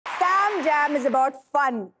Jam is about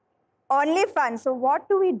fun. Only fun. So what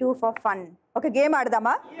do we do for fun? Okay, game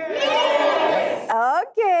aadadama? Yes.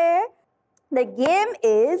 Okay. The game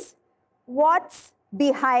is what's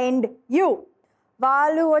behind you.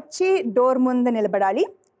 Vallu vachi door mundu nilabadali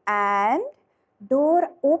and door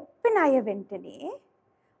open ayya ventane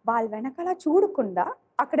వాళ్ళ వెనకాల చూడకుండా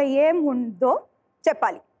అక్కడ ఏం ఉందో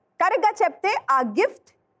చెప్పాలి. కరెక్ట్గా చెప్తే ఆ గిఫ్ట్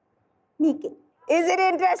నీకే. Is it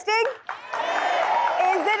interesting?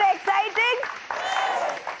 Is it exciting?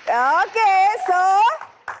 Okay, so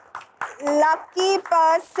lucky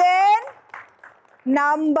person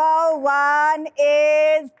number 1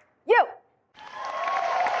 is you.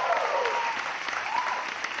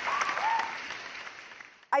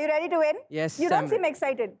 Are you ready to win? Yes. You don't seem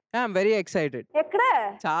excited. I'm very excited. Ekkada?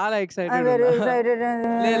 Chala excited. I'm very excited.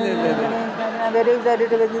 I'm very excited.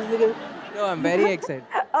 No, I'm very excited.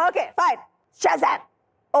 Okay, fine. Shazam.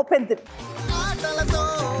 Open it.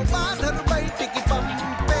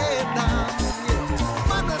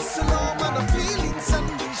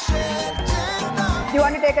 Do you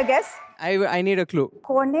want to take a guess? I need a clue.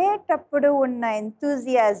 కొనేటప్పుడు ఉన్న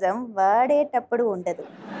enthusiasm వాడేటప్పుడు ఉండదు.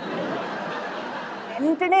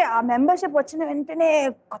 వెంటనే ఆ membership వచ్చిన వెంటనే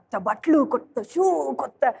కొత్త బట్టలు, కొత్త షూ,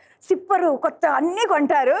 కొత్త సిప్పరు, కొత్త అన్నీ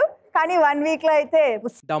కొంటారు. కానీ 1 week లో అయితే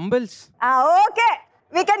Dumbbells. Okay,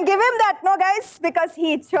 we can give him that, no guys, because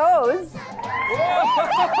he chose.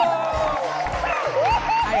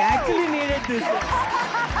 I actually needed this.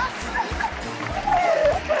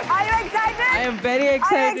 Are you excited? I am very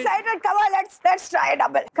excited. Are you excited? Come on, let's try a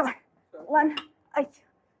double. Come on. 1.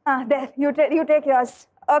 There. You take yours.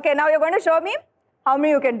 Okay, now you're going to show me how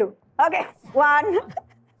many you can do. Okay. 1,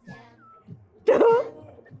 2.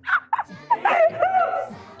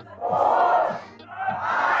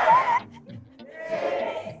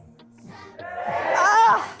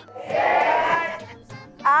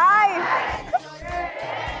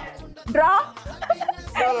 Draw.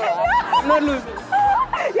 I'm not losing.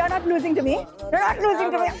 You're not losing to me. You're not losing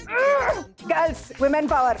to me. Girls, women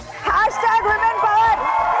power. Hashtag women power.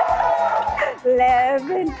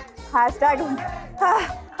 11. Hashtag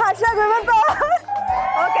women power.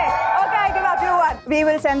 Okay, I give up. You won. We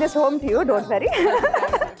will send this home to you. Don't worry.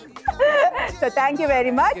 So thank you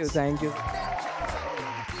very much. Thank you.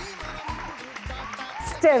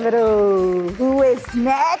 Devero, who is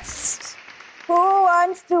next? Who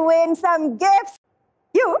wants to win some gifts?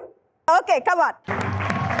 You? Okay, come on.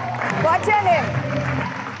 What's your name?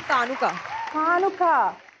 Kanuka. Kanuka.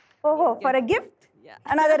 Oh, for a gift? Yeah.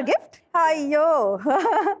 Another gift? Ayyo.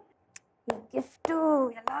 ఈ gift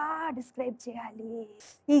ఎలా describe చేయాలి?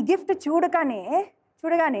 ఈ gift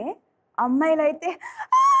చూడగానే అమ్మాయిలు అయితే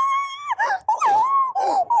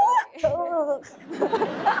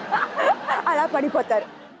అలా పడిపోతారు.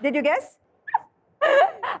 Did you guess?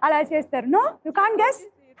 అలా చేస్తారు. No, you can't guess.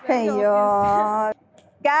 అయ్యో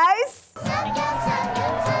guys,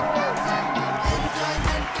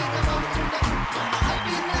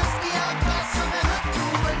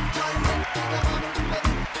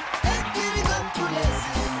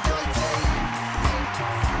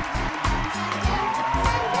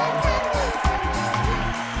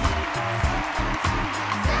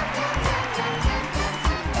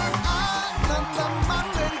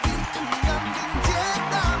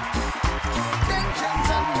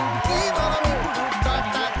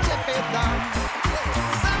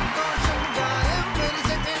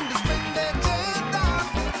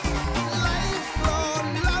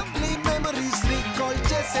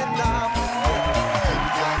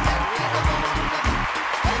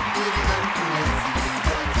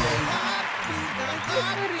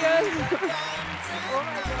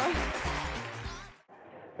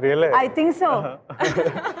 Really? I think so.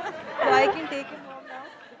 So I can take him home now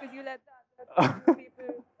because you let the other people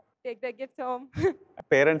take their gifts home.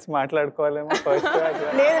 Parents మాట్లాడుకోవాలేమో first.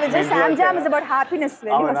 లేదు Vijay, Sam Jam is about happiness.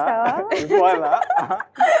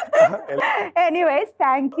 Anyways,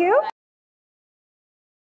 thank you.